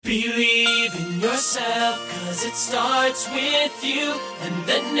Believe in yourself, 'cause it starts with you, and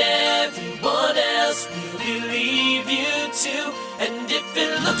then everyone else will believe you too. And if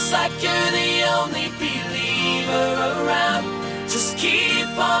it looks like you're the only believer around, just keep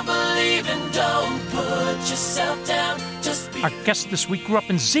on believing, don't put yourself down. Our guest this week grew up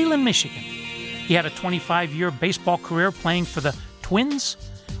in Zeeland, Michigan. He had a 25-year baseball career playing for the Twins,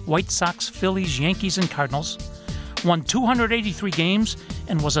 White Sox, Phillies, Yankees, and Cardinals, won 283 games,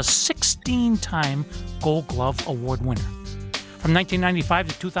 and was a 16-time Gold Glove Award winner. From 1995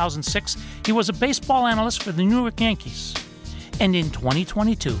 to 2006, he was a baseball analyst for the New York Yankees. And in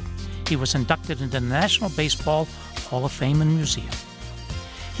 2022, he was inducted into the National Baseball Hall of Fame and Museum.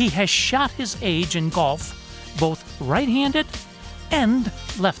 He has shot his age in golf, both right-handed and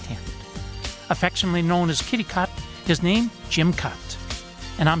left-handed. Affectionately known as Kitty Kaat, his name, Jim Kaat.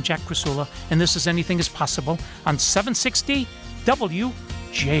 And I'm Jack Crisula, and this is Anything is Possible on 760 WJR.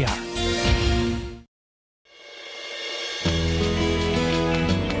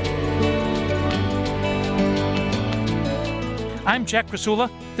 I'm Jack Crisula.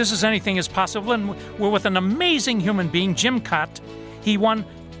 This is Anything is Possible, and we're with an amazing human being, Jim Kaat. He won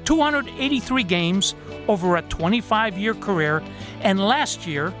 283 games over a 25-year career, and last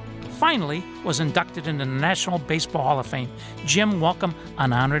year, finally, was inducted into the National Baseball Hall of Fame. Jim, welcome.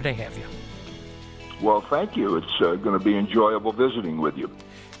 An honor to have you. Well, thank you. It's going to be enjoyable visiting with you.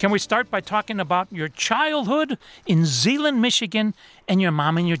 Can we start by talking about your childhood in Zeeland, Michigan, and your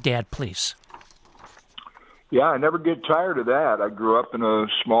mom and your dad, please? Yeah, I never get tired of that. I grew up in a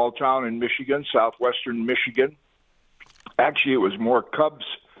small town in Michigan, southwestern Michigan. Actually, it was more Cubs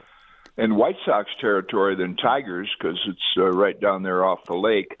and White Sox territory than Tigers because it's right down there off the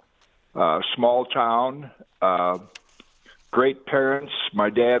lake. Small town, great parents. My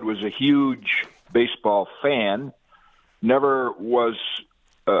dad was a huge baseball fan, never was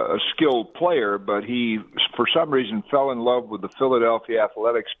a skilled player, but he, for some reason, fell in love with the Philadelphia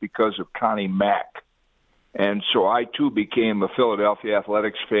Athletics because of Connie Mack. And so I, too, became a Philadelphia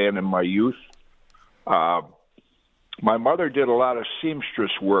Athletics fan in my youth. My mother did a lot of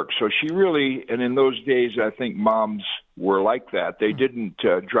seamstress work, so she really, and in those days, I think moms were like that. They didn't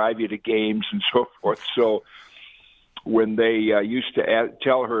drive you to games and so forth. So when they used to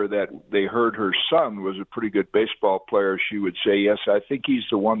tell her that they heard her son was a pretty good baseball player, she would say, yes, I think he's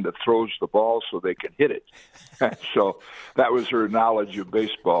the one that throws the ball so they can hit it. So that was her knowledge of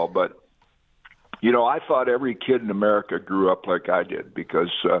baseball. But, you know, I thought every kid in America grew up like I did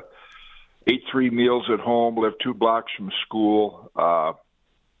because ate 3 meals at home, lived 2 blocks from school.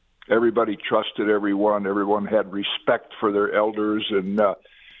 Everybody trusted everyone. Everyone had respect for their elders. And,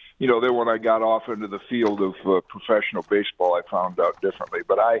 you know, then when I got off into the field of professional baseball, I found out differently.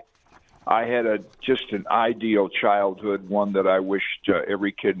 But I had just an ideal childhood, one that I wished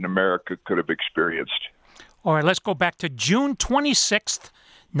every kid in America could have experienced. All right, let's go back to June 26th,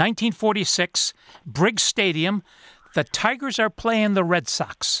 1946, Briggs Stadium. The Tigers are playing the Red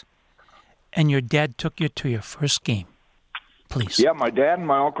Sox. And your dad took you to your first game. Please. Yeah, my dad and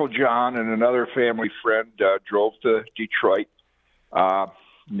my Uncle John and another family friend drove to Detroit.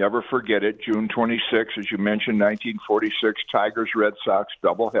 Never forget it. June 26, as you mentioned, 1946, Tigers-Red Sox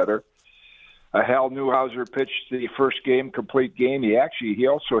doubleheader. Hal Newhouser pitched the first game, complete game. He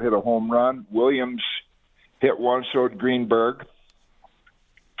also hit a home run. Williams hit one, so did Greenberg.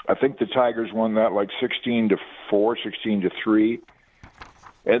 I think the Tigers won that like 16-4, 16-3.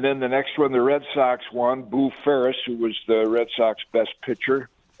 And then the next one, the Red Sox won. Boo Ferris, who was the Red Sox best pitcher.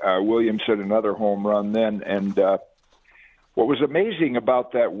 Williams hit another home run then. And what was amazing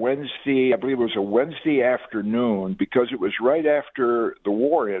about that Wednesday, I believe it was a Wednesday afternoon, because it was right after the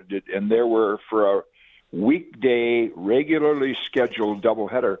war ended, and there were, for a weekday, regularly scheduled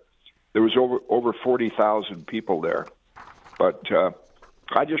doubleheader, there was over 40,000 people there. But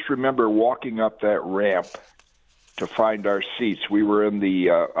I just remember walking up that ramp to find our seats. We were in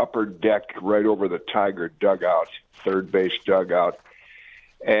the upper deck right over the Tiger dugout, third base dugout.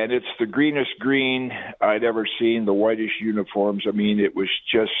 And it's the greenest green I'd ever seen, the whitish uniforms. I mean, it was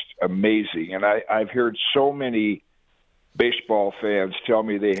just amazing. And I've heard so many baseball fans tell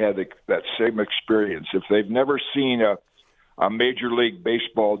me they had that same experience. If they've never seen a Major League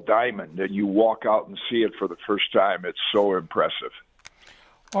Baseball diamond and you walk out and see it for the first time, it's so impressive.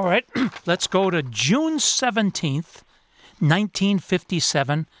 All right, let's go to June 17th,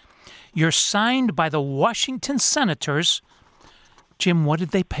 1957. You're signed by the Washington Senators. Jim, what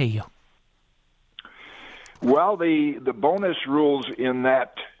did they pay you? Well, the bonus rules in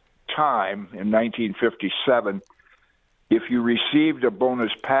that time, in 1957, if you received a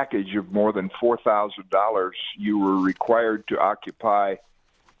bonus package of more than $4,000, you were required to occupy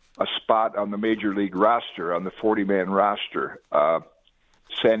a spot on the major league roster, on the 40-man roster.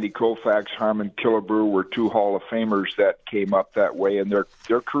 Sandy Koufax, Harmon Killebrew were two Hall of Famers that came up that way, and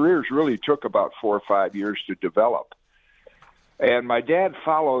their careers really took about 4 or 5 years to develop. And my dad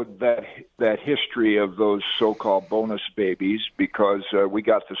followed that history of those so-called bonus babies because we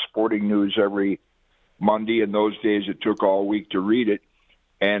got the sporting news every Monday. In those days, it took all week to read it.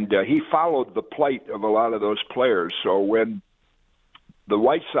 And he followed the plight of a lot of those players. So when the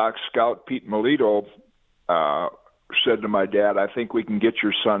White Sox scout, Pete Melito, said to my dad, I think we can get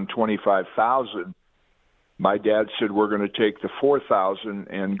your son $25,000. My dad said, we're going to take the $4,000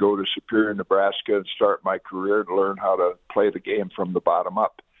 and go to Superior, Nebraska and start my career to learn how to play the game from the bottom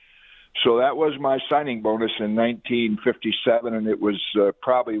up. So that was my signing bonus in 1957, and it was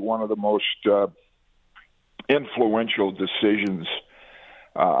probably one of the most influential decisions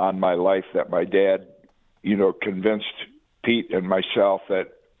on my life that my dad, convinced Pete and myself that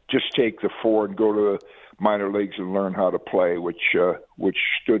just take the $4 and go to the minor leagues and learn how to play, which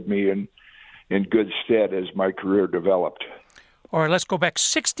stood me in good stead as my career developed. All right, let's go back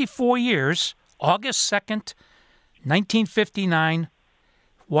 64 years, August 2nd, 1959,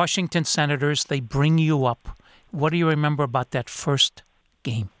 Washington Senators, they bring you up. What do you remember about that first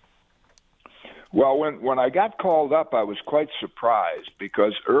game? Well, when I got called up, I was quite surprised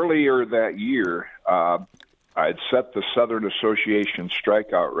because earlier that year, I had set the Southern Association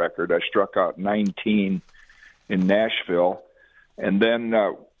strikeout record. I struck out 19 in Nashville. And then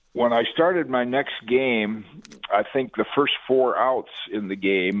when I started my next game, I think the first 4 outs in the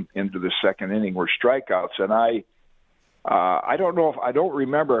game into the second inning were strikeouts. And I don't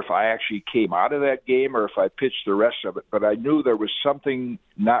remember if I actually came out of that game or if I pitched the rest of it, but I knew there was something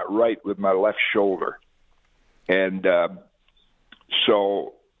not right with my left shoulder. And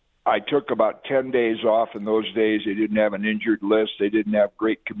so I took about 10 days off. In those days, they didn't have an injured list. They didn't have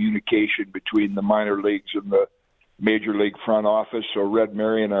great communication between the minor leagues and the major league front office. So Red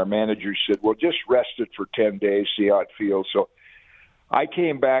Marion, our manager, said, well, just rest it for 10 days, see how it feels. So I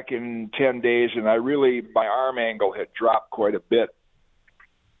came back in 10 days, and my arm angle had dropped quite a bit.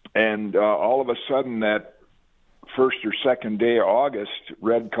 And all of a sudden, that first or second day of August,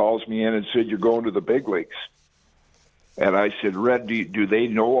 Red calls me in and said, you're going to the big leagues. And I said, Red, do they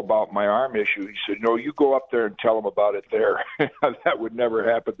know about my arm issue? He said, no, you go up there and tell them about it there. That would never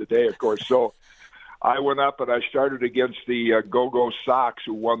happen today, of course. So I went up and I started against the Go-Go Sox,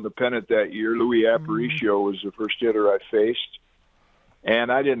 who won the pennant that year. Louis Aparicio was the first hitter I faced.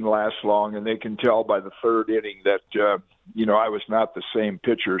 And I didn't last long, and they can tell by the third inning that, I was not the same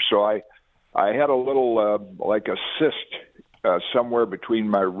pitcher. So I had a little, like a cyst somewhere between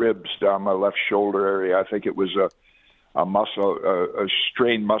my ribs down my left shoulder area. I think it was a muscle, a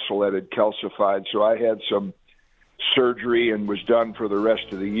strained muscle that had calcified. So I had some surgery and was done for the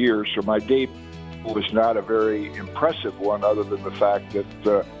rest of the year. So my debut was not a very impressive one, other than the fact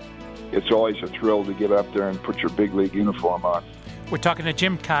that it's always a thrill to get up there and put your big league uniform on. We're talking to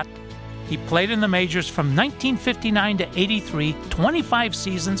Jim Kaat. He played in the majors from 1959 to 83, 25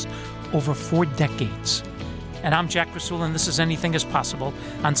 seasons, over 4 decades. And I'm Jack Rasul, and this is Anything is Possible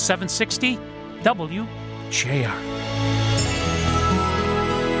on 760 WJR.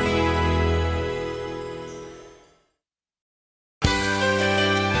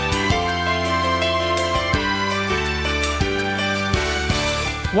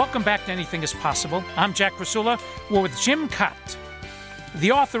 Welcome back to Anything is Possible. I'm Jack Rasula. We're with Jim Kaat,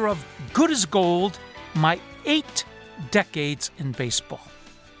 the author of Good as Gold, My 8 Decades in Baseball.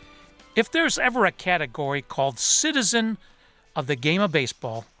 If there's ever a category called Citizen of the Game of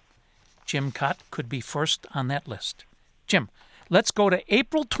Baseball, Jim Kaat could be first on that list. Jim, let's go to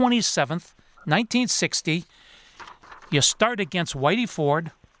April 27th, 1960. You start against Whitey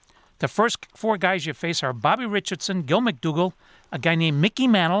Ford. The first 4 guys you face are Bobby Richardson, Gil McDougall, a guy named Mickey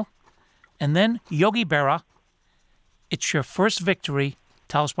Mantle, and then Yogi Berra. It's your first victory.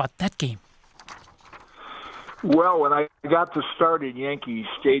 Tell us about that game. Well, when I got to start in Yankee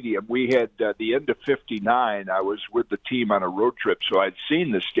Stadium, we had the end of '59. I was with the team on a road trip, so I'd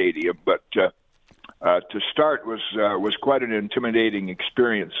seen the stadium. But to start was quite an intimidating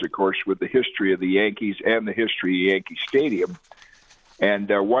experience, of course, with the history of the Yankees and the history of Yankee Stadium. And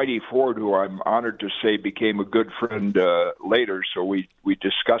Whitey Ford, who I'm honored to say became a good friend later, so we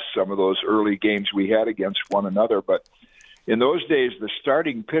discussed some of those early games we had against one another. But in those days, the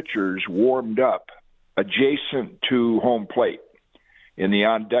starting pitchers warmed up adjacent to home plate in the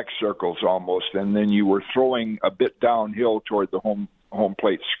on-deck circles almost, and then you were throwing a bit downhill toward the home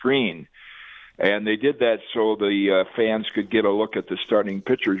plate screen. And they did that so the fans could get a look at the starting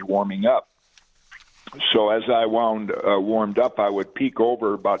pitchers warming up. So as I warmed up, I would peek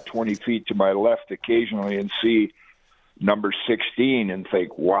over about 20 feet to my left occasionally and see number 16 and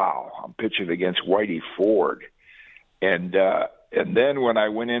think, wow, I'm pitching against Whitey Ford. And then when I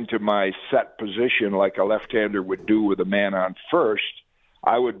went into my set position like a left-hander would do with a man on first,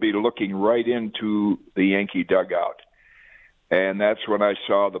 I would be looking right into the Yankee dugout. And that's when I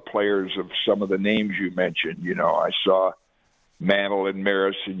saw the players of some of the names you mentioned. You know, I saw Mantle and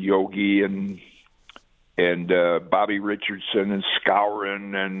Maris and Yogi and Bobby Richardson and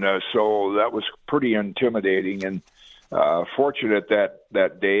Skowron. And so that was pretty intimidating. And fortunate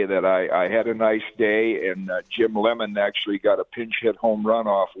that day that I had a nice day, and Jim Lemon actually got a pinch hit home run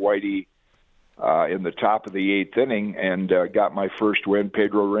off Whitey in the top of the eighth inning and got my first win.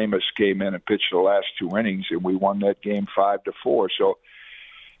 Pedro Ramos came in and pitched the last two innings, and we won that game 5-4. So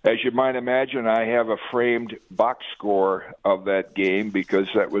as you might imagine, I have a framed box score of that game because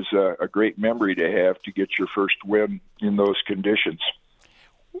that was a great memory to have to get your first win in those conditions.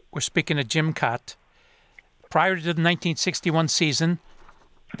 We're speaking of Jim Kaat. Prior to the 1961 season,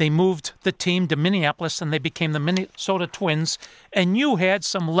 they moved the team to Minneapolis, and they became the Minnesota Twins. And you had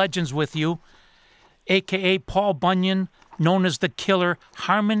some legends with you, a.k.a. Paul Bunyan, known as the Killer,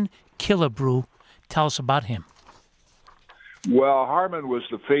 Harmon Killebrew. Tell us about him. Well, Harmon was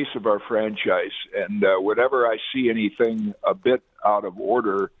the face of our franchise, and whenever I see anything a bit out of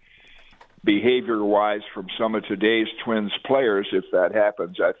order behavior-wise from some of today's Twins players, if that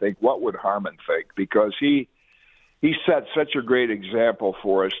happens, I think, what would Harmon think? Because he set such a great example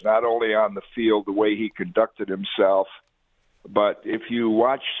for us, not only on the field, the way he conducted himself, but if you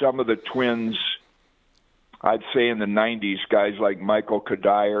watch some of the Twins, I'd say in the 90s, guys like Michael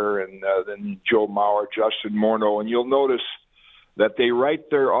Kadire and then Joe Mauer, Justin Morneau, and you'll notice that they write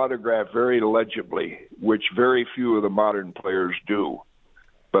their autograph very legibly, which very few of the modern players do.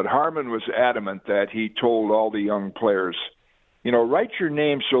 But Harmon was adamant that he told all the young players, you know, write your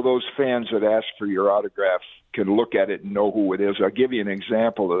name so those fans that ask for your autograph can look at it and know who it is. I'll give you an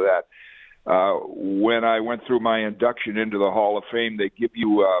example of that. When I went through my induction into the Hall of Fame, they give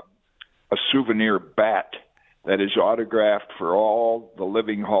you a souvenir bat that is autographed for all the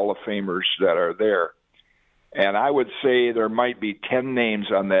living Hall of Famers that are there. And I would say there might be 10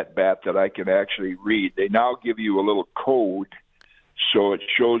 names on that bat that I can actually read. They now give you a little code so it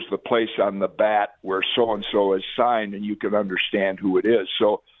shows the place on the bat where so-and-so is signed, and you can understand who it is.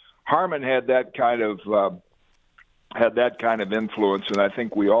 So Harmon had that kind of influence, and I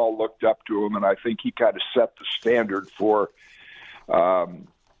think we all looked up to him, and I think he kind of set the standard for,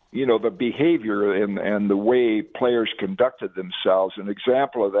 the behavior and the way players conducted themselves. An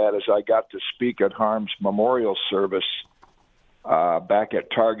example of that is I got to speak at Harm's memorial service back at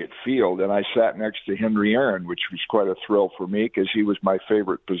Target Field, and I sat next to Henry Aaron, which was quite a thrill for me because he was my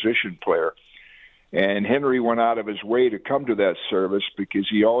favorite position player. And Henry went out of his way to come to that service because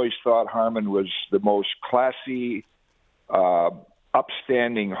he always thought Harmon was the most classy,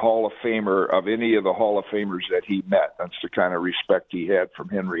 upstanding Hall of Famer of any of the Hall of Famers that he met. That's the kind of respect he had from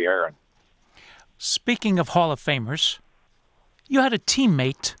Henry Aaron. Speaking of Hall of Famers, you had a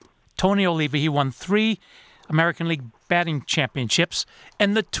teammate, Tony Oliva. He won 3 American League batting championships,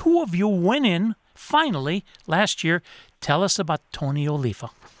 and the two of you went in finally last year. Tell us about Tony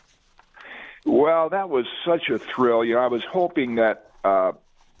Oliva. Well, that was such a thrill. You know, I was hoping that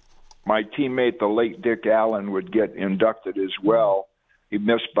my teammate, the late Dick Allen, would get inducted as well. He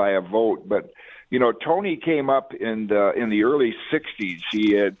missed by a vote, but you know, Tony came up in the early '60s.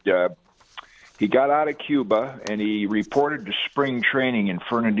 He got out of Cuba and he reported to spring training in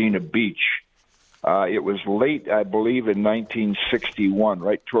Fernandina Beach. It was late, I believe, in 1961,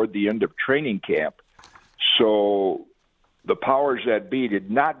 right toward the end of training camp. So the powers that be did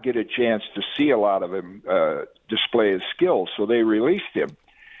not get a chance to see a lot of him display his skills, so they released him.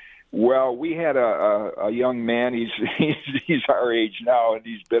 Well, we had a young man. He's our age now, and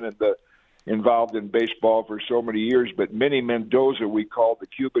he's been involved in baseball for so many years. But Minnie Mendoza, we called the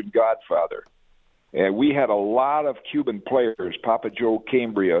Cuban Godfather, and we had a lot of Cuban players. Papa Joe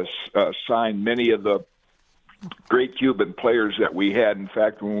Cambria signed many of the great Cuban players that we had. In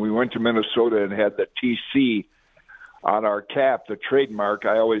fact, when we went to Minnesota and had the TC on our cap, the trademark,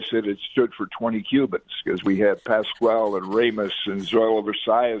 I always said it stood for 20 Cubans because we had Pascual and Ramos and Zoilo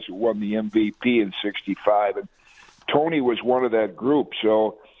Versalles who won the MVP in '65. And Tony was one of that group.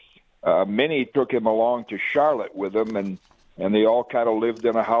 So Minnie took him along to Charlotte with him, and they all kind of lived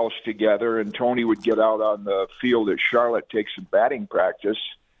in a house together. And Tony would get out on the field at Charlotte, take some batting practice.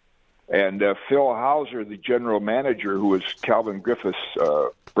 And Phil Hauser, the general manager, who was Calvin Griffith's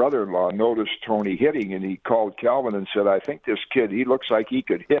brother-in-law, noticed Tony hitting, and he called Calvin and said, I think this kid, he looks like he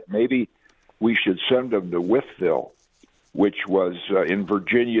could hit. Maybe we should send him to Wytheville, which was in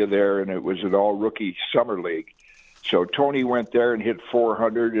Virginia there, and it was an all-rookie summer league. So Tony went there and hit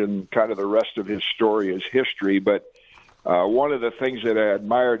 400, and kind of the rest of his story is history. But one of the things that I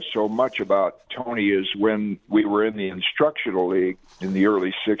admired so much about Tony is when we were in the instructional league in the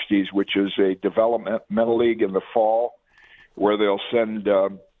early 60s, which is a developmental league in the fall, where they'll send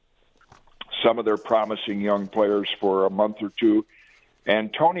some of their promising young players for a month or two.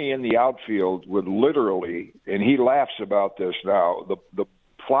 And Tony in the outfield would literally, and he laughs about this now, the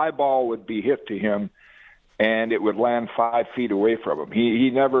fly ball would be hit to him, and it would land 5 feet away from him. He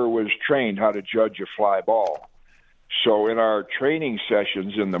never was trained how to judge a fly ball. So in our training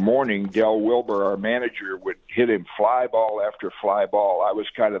sessions in the morning, Del Wilbur, our manager, would hit him fly ball after fly ball. I was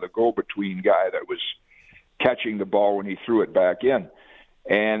kind of the go-between guy that was catching the ball when he threw it back in.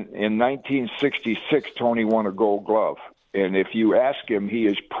 And in 1966, Tony won a Gold Glove. And if you ask him, he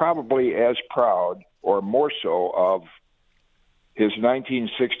is probably as proud or more so of his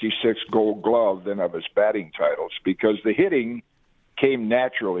 1966 Gold Glove than of his batting titles, because the hitting came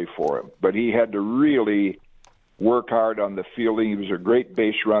naturally for him. But he had to really work hard on the fielding. He was a great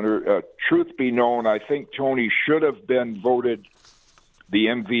base runner. Truth be known, I think Tony should have been voted the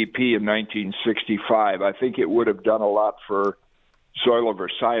MVP in 1965. I think it would have done a lot for Zoilo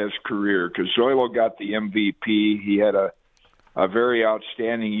Versailles' career, because Zoilo got the MVP. He had a very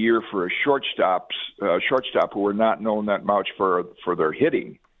outstanding year for a shortstop who were not known that much for their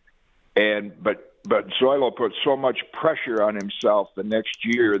hitting. But Zoilo put so much pressure on himself the next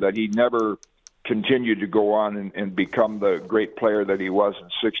year that he never continued to go on and become the great player that he was in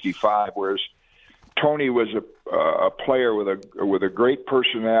 65, whereas Tony was a player with a great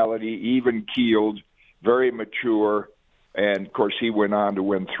personality, even-keeled, very mature, and, of course, he went on to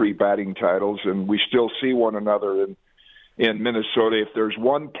win 3 batting titles, and we still see one another in Minnesota. If there's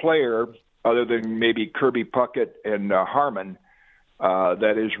one player, other than maybe Kirby Puckett and Harmon,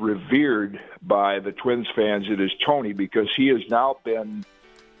 that is revered by the Twins fans, it is Tony, because he has now been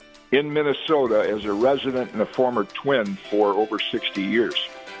in Minnesota as a resident and a former Twin for over 60 years.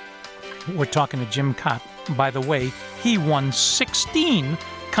 We're talking to Jim Kaat. By the way, he won 16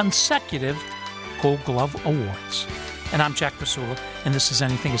 consecutive Gold Glove awards. And I'm Jack Rasula, and this is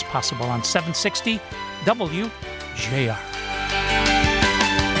Anything is Possible on 760 WJR.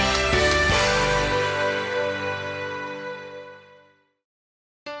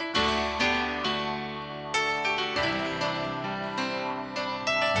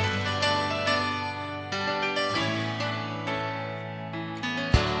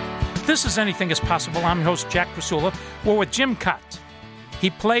 This is Anything is Possible. I'm your host, Jack Rasula. We're with Jim Kaat. He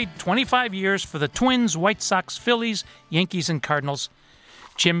played 25 years for the Twins, White Sox, Phillies, Yankees, and Cardinals.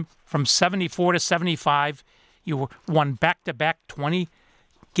 Jim, from 74 to 75, you won back-to-back 20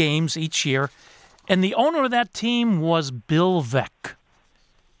 games each year. And the owner of that team was Bill Veeck.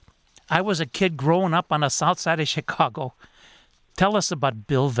 I was a kid growing up on the south side of Chicago. Tell us about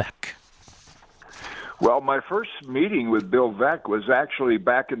Bill Veeck. Well, my first meeting with Bill Veeck was actually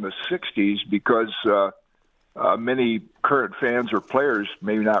back in the 60s, because many current fans or players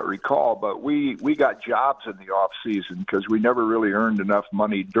may not recall, but we got jobs in the off-season because we never really earned enough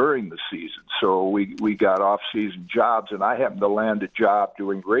money during the season. So we got off-season jobs, and I happened to land a job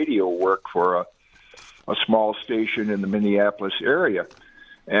doing radio work for a small station in the Minneapolis area.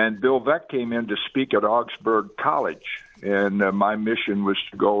 And Bill Veeck came in to speak at Augsburg College, and my mission was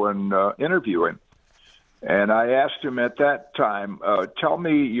to go and interview him. And I asked him at that time, tell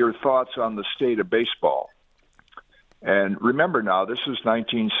me your thoughts on the state of baseball. And remember now, this is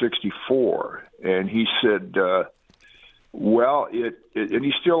 1964. And he said, and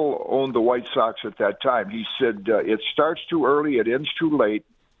he still owned the White Sox at that time. He said, it starts too early, it ends too late,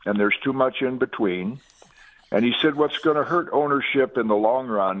 and there's too much in between. And he said, what's going to hurt ownership in the long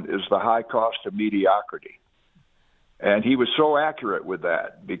run is the high cost of mediocrity. And he was so accurate with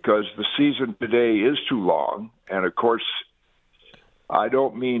that, because the season today is too long. And, of course, I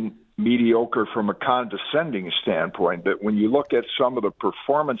don't mean mediocre from a condescending standpoint, but when you look at some of the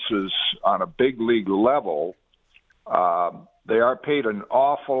performances on a big league level, they are paid an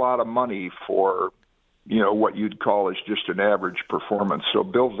awful lot of money for, what you'd call as just an average performance. So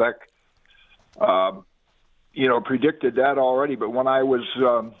Bill Veeck, predicted that already. But when I was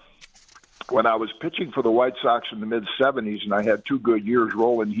pitching for the White Sox in the mid-'70s, and I had 2 good years,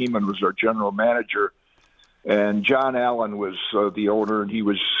 Roland Heeman was our general manager, and John Allen was the owner, and he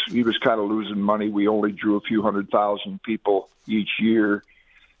was kind of losing money. We only drew a few 100,000 people each year.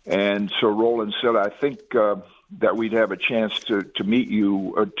 And so Roland said, I think that we'd have a chance to meet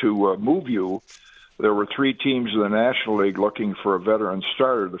you, to move you there were three teams in the National League looking for a veteran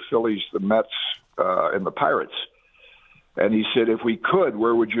starter: the Phillies, the Mets, and the Pirates. And he said, if we could,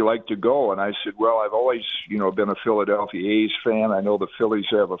 where would you like to go? And I said, well, I've always, been a Philadelphia A's fan. I know the Phillies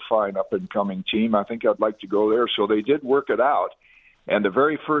have a fine up-and-coming team. I think I'd like to go there. So they did work it out. And the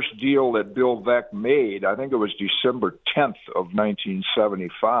very first deal that Bill Veeck made, I think it was December 10th of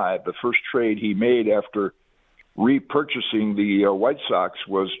 1975, the first trade he made after repurchasing the White Sox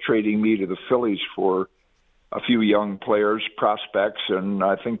was trading me to the Phillies for a few young players, prospects, and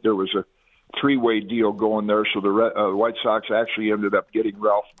I think there was a three-way deal going there. So the White Sox actually ended up getting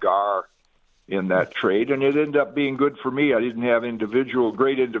Ralph Garr in that trade, and it ended up being good for me. I didn't have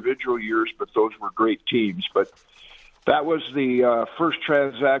great individual years, but those were great teams. But that was the first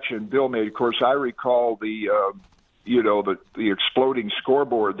transaction Bill made. Of course, I recall the exploding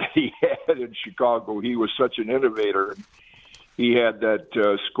scoreboard that he had in Chicago. He was such an innovator. He had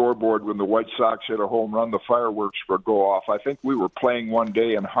that scoreboard when the White Sox hit a home run, the fireworks would go off. I think we were playing one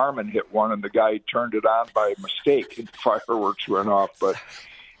day and Harmon hit one, and the guy turned it on by mistake, and fireworks went off. But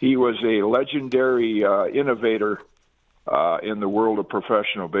he was a legendary innovator in the world of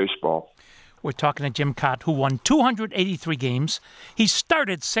professional baseball. We're talking to Jim Kaat, who won 283 games. He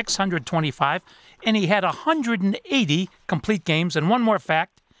started 625, and he had 180 complete games. And one more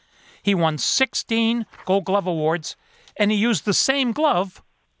fact, he won 16 Gold Glove awards, and he used the same glove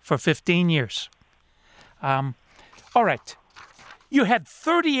for 15 years. All right. You had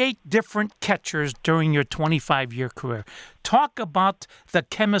 38 different catchers during your 25-year career. Talk about the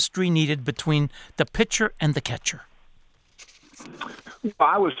chemistry needed between the pitcher and the catcher.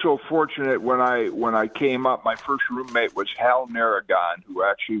 I was so fortunate when I came up. My first roommate was Hal Narragon, who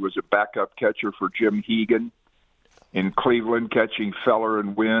actually was a backup catcher for Jim Hegan in Cleveland, catching Feller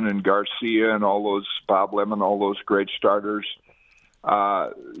and Wynn and Garcia and all those, Bob Lemon, all those great starters.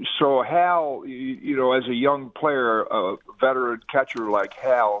 So Hal, as a young player, a veteran catcher like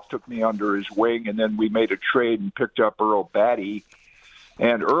Hal took me under his wing, and then we made a trade and picked up Earl Batty.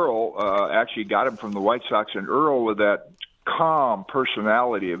 And Earl actually got him from the White Sox, and Earl, with that calm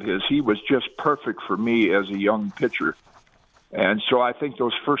personality of his, he was just perfect for me as a young pitcher. And so I think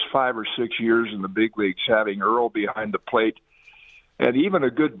those first 5 or 6 years in the big leagues, having Earl behind the plate and even a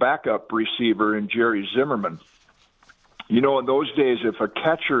good backup receiver in Jerry Zimmerman. In those days, if a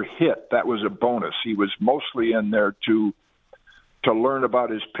catcher hit, that was a bonus. He was mostly in there to learn about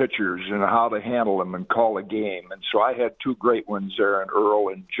his pitchers and how to handle them and call a game. And so I had two great ones there in Earl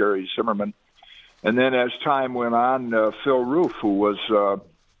and Jerry Zimmerman. And then as time went on, Phil Roof, who was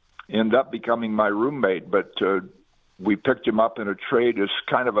ended up becoming my roommate, but we picked him up in a trade. As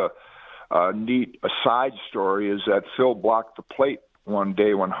kind of a neat aside story is that Phil blocked the plate one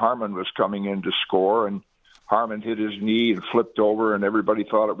day when Harmon was coming in to score, and Harmon hit his knee and flipped over, and everybody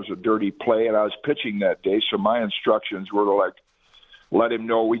thought it was a dirty play, and I was pitching that day, so my instructions were to, let him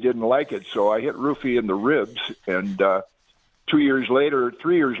know we didn't like it. So I hit Roofy in the ribs, and 3 years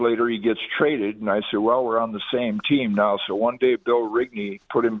later, he gets traded, and I said, well, we're on the same team now. So one day Bill Rigney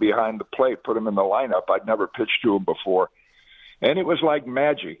put him behind the plate, put him in the lineup. I'd never pitched to him before. And it was like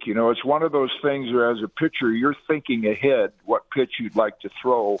magic. It's one of those things where as a pitcher, you're thinking ahead what pitch you'd like to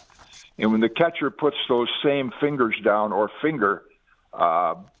throw. And when the catcher puts those same fingers down or finger,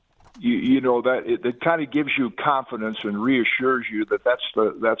 that it kind of gives you confidence and reassures you that that's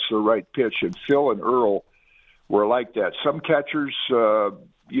the right pitch. And Phil and Earl were like that. Some catchers,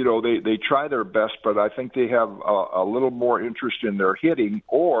 they try their best, but I think they have a little more interest in their hitting,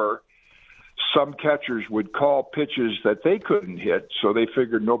 or some catchers would call pitches that they couldn't hit, so they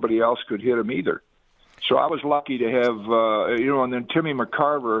figured nobody else could hit them either. So I was lucky to have, and then Timmy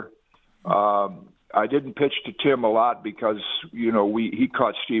McCarver, I didn't pitch to Tim a lot because, he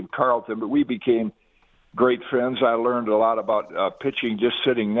caught Steve Carlton, but we became great friends. I learned a lot about pitching just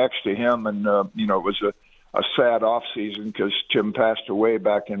sitting next to him, and, it was a sad off season because Tim passed away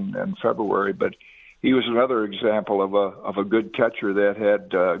back in February, but he was another example of a good catcher that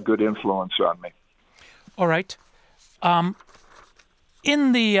had good influence on me. All right.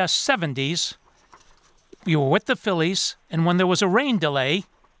 In the 70s, you were with the Phillies, and when there was a rain delay,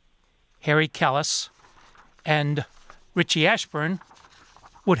 Harry Kellis and Richie Ashburn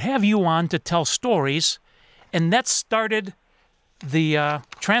would have you on to tell stories, and that started the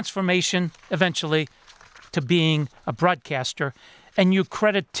transformation eventually to being a broadcaster. And you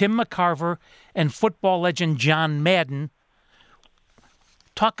credit Tim McCarver and football legend John Madden.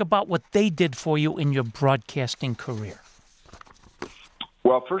 Talk about what they did for you in your broadcasting career.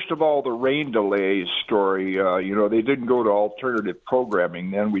 Well, first of all, the rain delays story, they didn't go to alternative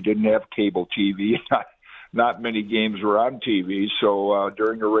programming then. We didn't have cable TV. not many games were on TV. So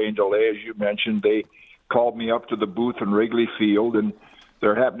during a rain delay, as you mentioned, they called me up to the booth in Wrigley Field, and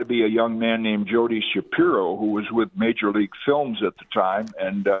there happened to be a young man named Jody Shapiro who was with Major League Films at the time.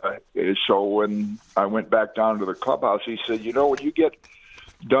 And so when I went back down to the clubhouse, he said, you know, when you get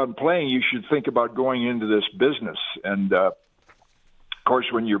done playing, you should think about going into this business. And, of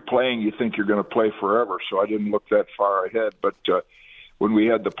course, when you're playing, you think you're going to play forever. So I didn't look that far ahead. But when we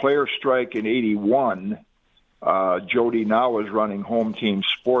had the player strike in 81, Jody now was running home team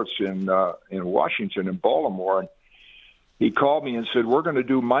sports in Washington, in Baltimore. And he called me and said, we're going to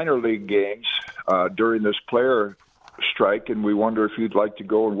do minor league games during this player strike, and we wonder if you'd like to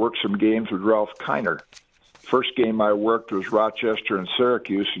go and work some games with Ralph Kiner. First game I worked was Rochester and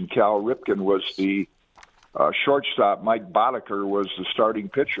Syracuse, and Cal Ripken was the shortstop. Mike Boddicker was the starting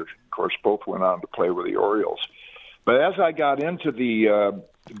pitcher. Of course, both went on to play with the Orioles. But as I got into the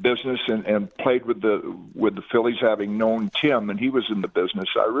business and played with the Phillies, having known Tim, and he was in the business,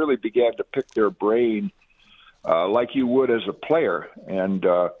 I really began to pick their brain like you would as a player. And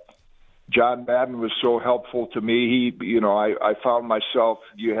John Madden was so helpful to me. I found myself,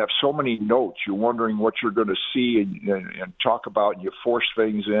 you have so many notes, you're wondering what you're going to see and talk about, and you force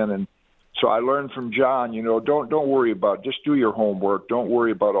things in. And so I learned from John, don't worry about it. Just do your homework. Don't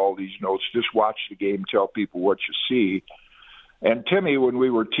worry about all these notes. Just watch the game, tell people what you see. And Timmy, when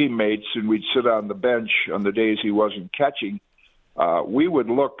we were teammates and we'd sit on the bench on the days he wasn't catching, we would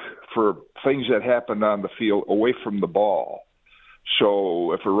look for things that happened on the field away from the ball.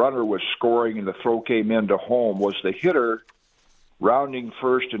 So if a runner was scoring and the throw came into home, was the hitter rounding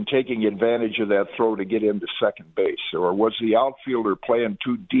first and taking advantage of that throw to get into second base? Or was the outfielder playing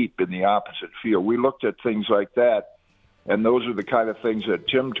too deep in the opposite field? We looked at things like that, and those are the kind of things that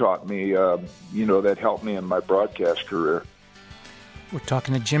Tim taught me, that helped me in my broadcast career. We're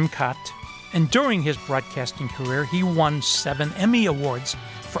talking to Jim Kaat. And during his broadcasting career, he won 7 Emmy Awards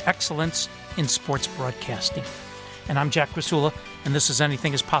for excellence in sports broadcasting. And I'm Jack Rasula, and this is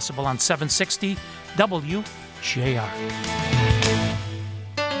Anything is Possible on 760 WJR.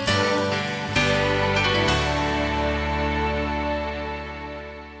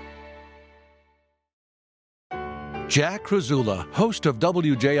 Jack Rasula, host of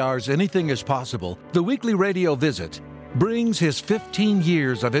WJR's Anything is Possible, the weekly radio visit, brings his 15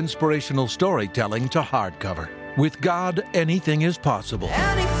 years of inspirational storytelling to hardcover. With God, anything is possible.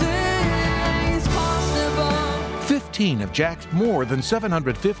 Anything is possible. 15 of Jack's more than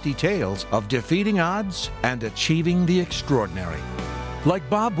 750 tales of defeating odds and achieving the extraordinary. Like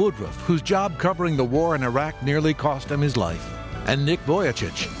Bob Woodruff, whose job covering the war in Iraq nearly cost him his life. And Nick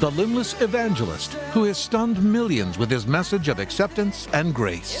Vujicic, the limbless evangelist who has stunned millions with his message of acceptance and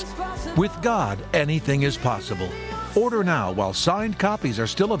grace. With God, anything is possible. Order now while signed copies are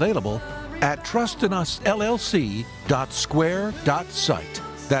still available at trustinusllc.square.site.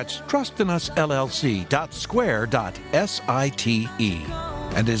 That's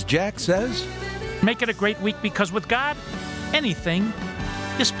trustinusllc.square.site. And as Jack says, Make it a great week, because with God, anything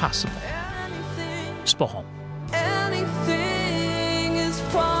is possible. Spohom. Anything is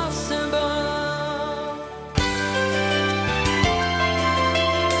possible.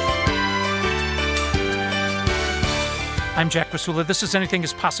 I'm Jack Rasula. This is Anything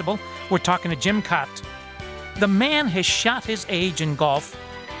is Possible. We're talking to Jim Kaat. The man has shot his age in golf,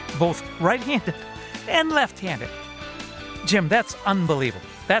 both right-handed and left-handed. Jim, that's unbelievable.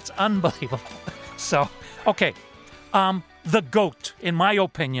 That's unbelievable. So, okay. The GOAT, in my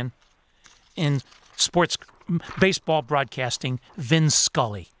opinion, in sports baseball broadcasting, Vin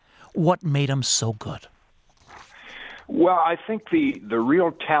Scully. What made him so good? Well, I think the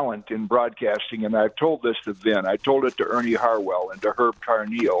real talent in broadcasting, and I've told this to Vin, I told it to Ernie Harwell and to Herb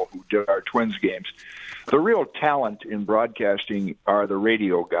Carneal, who did our Twins games. The real talent in broadcasting are the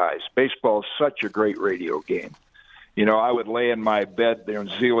radio guys. Baseball is such a great radio game. I would lay in my bed there in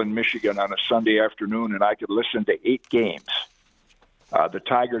Zeeland, Michigan on a Sunday afternoon, and I could listen to 8 games. The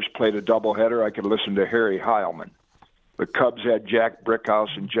Tigers played a doubleheader. I could listen to Harry Heilman. The Cubs had Jack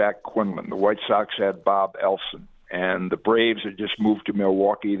Brickhouse and Jack Quinlan. The White Sox had Bob Elson. And the Braves had just moved to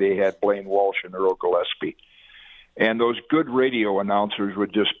Milwaukee. They had Blaine Walsh and Earl Gillespie. And those good radio announcers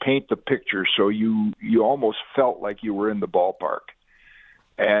would just paint the picture so you almost felt like you were in the ballpark.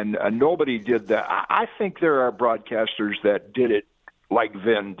 And nobody did that. I think there are broadcasters that did it like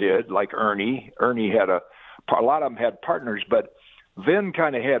Vin did, like Ernie. Ernie had a lot of them had partners, but Vin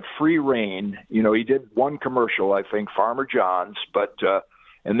kind of had free reign. He did one commercial, I think, Farmer John's, but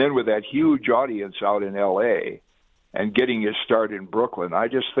and then with that huge audience out in L.A., and getting his start in Brooklyn, I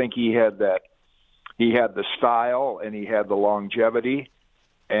just think he had the style and he had the longevity,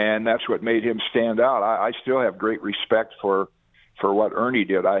 and that's what made him stand out. I still have great respect for what Ernie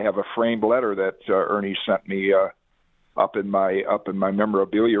did. I have a framed letter that Ernie sent me up in my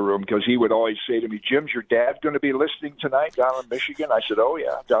memorabilia room, because he would always say to me, "Jim's your dad going to be listening tonight down in Michigan?" I said, "Oh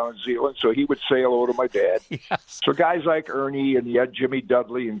yeah, down in Zeeland." So he would say hello to my dad. Yes. So guys like Ernie, and you had Jimmy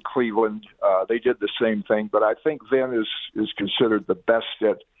Dudley in Cleveland, they did the same thing. But I think Vin is considered the best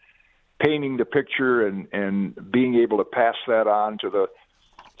at painting the picture and being able to pass that on to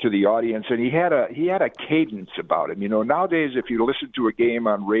the audience. And he had a cadence about him. You know, nowadays if you listen to a game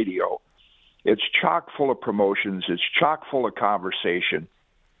on radio, it's chock full of promotions. It's chock full of conversation.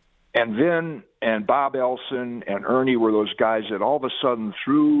 And Vin and Bob Elson and Ernie were those guys that all of a sudden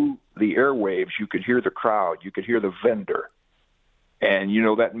through the airwaves, you could hear the crowd, you could hear the vendor. And, you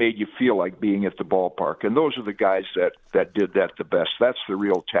know, that made you feel like being at the ballpark. And those are the guys that did that the best. That's the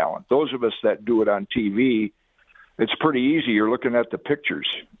real talent. Those of us that do it on TV, it's pretty easy. You're looking at the pictures,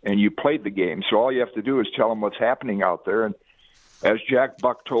 and you played the game. So all you have to do is tell them what's happening out there. And as Jack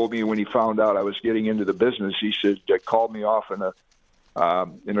Buck told me when he found out I was getting into the business, he said, called me off in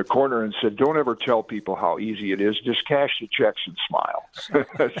a corner and said, "Don't ever tell people how easy it is. Just cash the checks and smile."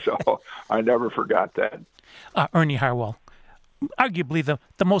 So I never forgot that. Ernie Harwell, arguably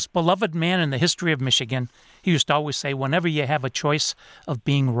the most beloved man in the history of Michigan, he used to always say, whenever you have a choice of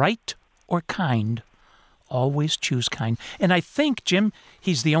being right or kind, always choose kind. And I think, Jim,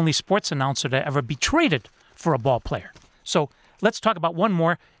 he's the only sports announcer to ever be traded for a ball player. So let's talk about one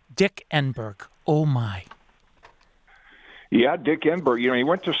more, Dick Enberg. Oh, my. Yeah, Dick Enberg. You know, he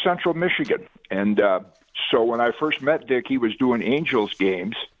went to Central Michigan. And so when I first met Dick, he was doing Angels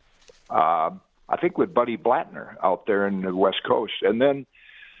games, I think with Buddy Blattner out there in the West Coast. And then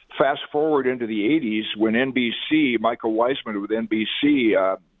fast forward into the 80s when NBC, Michael Weisman with NBC,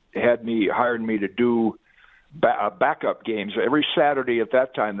 hired me to do backup games. Every Saturday at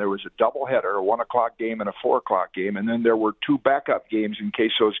that time, there was a doubleheader, a 1 o'clock game and a 4 o'clock game, and then there were 2 backup games in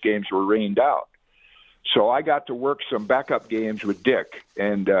case those games were rained out. So I got to work some backup games with Dick,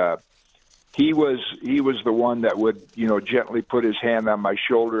 and he was the one that would, you know, gently put his hand on my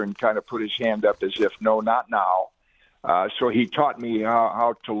shoulder and kind of put his hand up as if, no, not now. So he taught me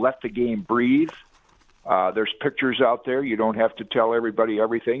how to let the game breathe. There's pictures out there. You don't have to tell everybody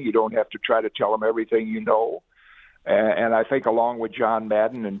everything. You don't have to try to tell them everything you know. And I think along with John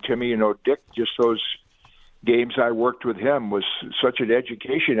Madden and Timmy, you know, Dick, just those games I worked with him was such an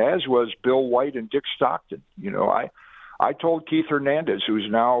education, as was Bill White and Dick Stockton. You know, I told Keith Hernandez, who's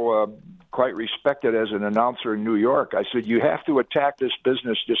now quite respected as an announcer in New York, I said, you have to attack this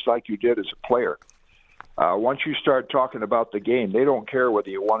business just like you did as a player. Once you start talking about the game, they don't care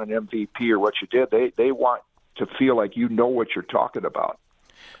whether you won an MVP or what you did. They want to feel like you know what you're talking about.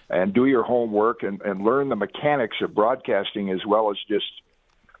 And do your homework and learn the mechanics of broadcasting as well as just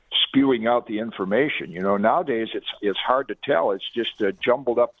spewing out the information. You know, nowadays it's hard to tell. It's just a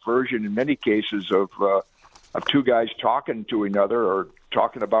jumbled up version in many cases of 2 guys talking to another or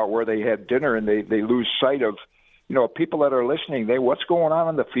talking about where they had dinner, and they lose sight of, you know, people that are listening. What's going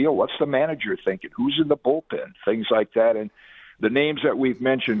on the field? What's the manager thinking? Who's in the bullpen? Things like that. And the names that we've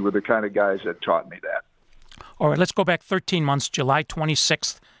mentioned were the kind of guys that taught me that. All right, let's go back 13 months, July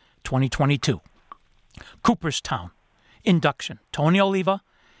 26th, 2022. Cooperstown, induction, Tony Oliva,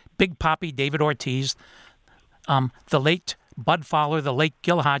 Big Papi, David Ortiz, the late Bud Fowler, the late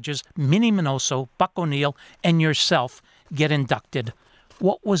Gil Hodges, Minnie Minoso, Buck O'Neill, and yourself get inducted.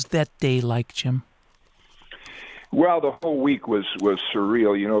 What was that day like, Jim? Well, the whole week was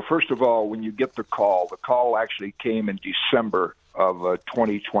surreal. You know, first of all, when you get the call actually came in December of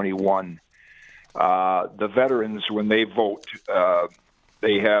 2021. The veterans, when they vote,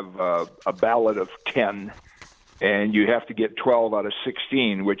 they have a ballot of 10, and you have to get 12 out of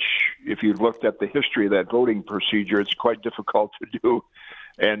 16, which, if you've looked at the history of that voting procedure, it's quite difficult to do.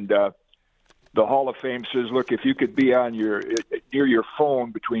 And the Hall of Fame says, look, if you could be on near your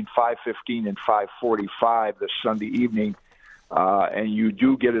phone between 5:15 and 5:45 this Sunday evening, and you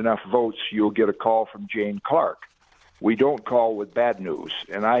do get enough votes, you'll get a call from Jane Clark. We don't call with bad news.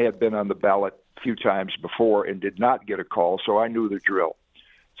 And I had been on the ballot a few times before and did not get a call, so I knew the drill.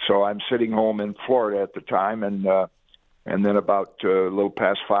 So I'm sitting home in Florida at the time, and then about a little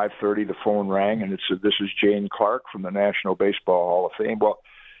past 5:30, the phone rang, and it said, "This is Jane Clark from the National Baseball Hall of Fame." Well,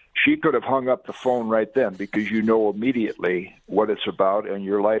 she could have hung up the phone right then, because you know immediately what it's about and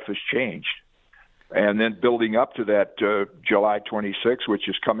your life has changed. And then building up to that July 26th, which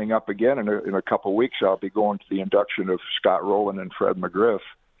is coming up again in a couple of weeks, I'll be going to the induction of Scott Rowland and Fred McGriff.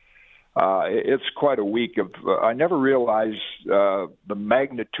 It's quite a week of. I never realized the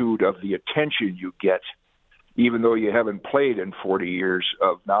magnitude of the attention you get even though you haven't played in 40 years,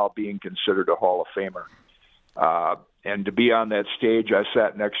 of now being considered a Hall of Famer. And to be on that stage, I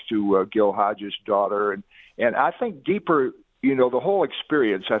sat next to Gil Hodges' daughter. And I think deeper, the whole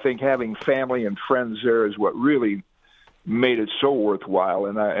experience, I think having family and friends there is what really made it so worthwhile.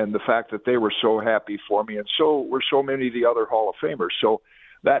 And the fact that they were so happy for me, and so were so many of the other Hall of Famers. So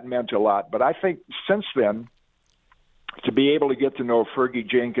that meant a lot. But I think since then, to be able to get to know Fergie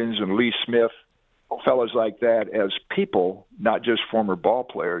Jenkins and Lee Smith, fellas like that, as people, not just former ball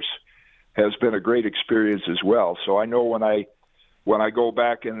players, has been a great experience as well. So I know when I go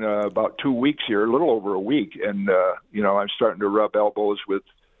back in about 2 weeks here, a little over a week, and I'm starting to rub elbows with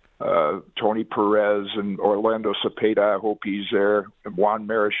Tony Perez and Orlando Cepeda. I hope he's there, and Juan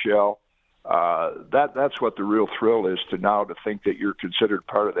Marichal. That's what the real thrill is to think that you're considered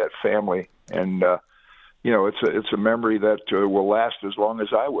part of that family, and it's a memory that will last as long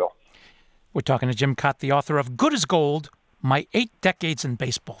as I will. We're talking to Jim Kaat, the author of Good as Gold, My 8 Decades in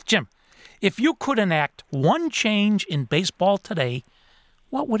Baseball. Jim, if you could enact one change in baseball today,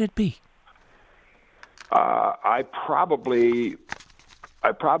 what would it be? I probably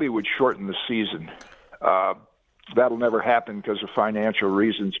would shorten the season. That'll never happen because of financial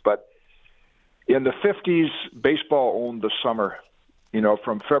reasons. But in the 50s, baseball owned the summer.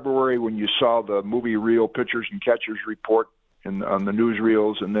 From February when you saw the movie reel pitchers and catchers report on the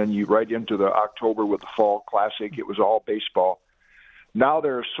newsreels, and then you right into the October with the Fall Classic, it was all baseball. Now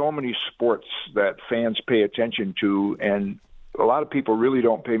there are so many sports that fans pay attention to, and a lot of people really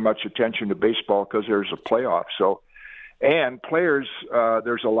don't pay much attention to baseball because there's a playoff. And players,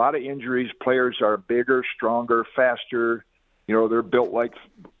 there's a lot of injuries. Players are bigger, stronger, faster. They're built like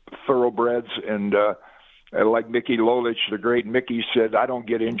thoroughbreds, and like Mickey Lolich, the great Mickey, said, "I don't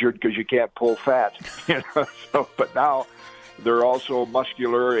get injured because you can't pull fat." But now they're also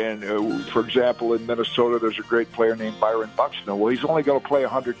muscular, and for example, in Minnesota, there's a great player named Byron Buxton. Well, he's only going to play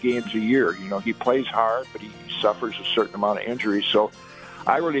 100 games a year. He plays hard, but he suffers a certain amount of injuries. So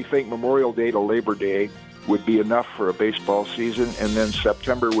I really think Memorial Day to Labor Day would be enough for a baseball season, and then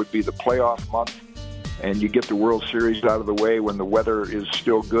September would be the playoff month, and you get the World Series out of the way when the weather is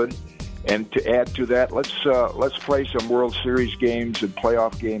still good. And to add to that, let's play some World Series games and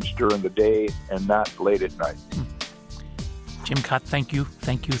playoff games during the day and not late at night. Jim Kaat, thank you.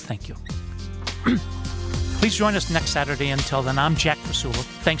 Please join us next Saturday. Until then, I'm Jack Fasula.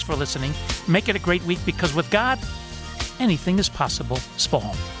 Thanks for listening. Make it a great week, because with God, anything is possible. Spall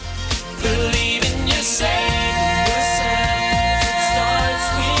home. Believe in yourself.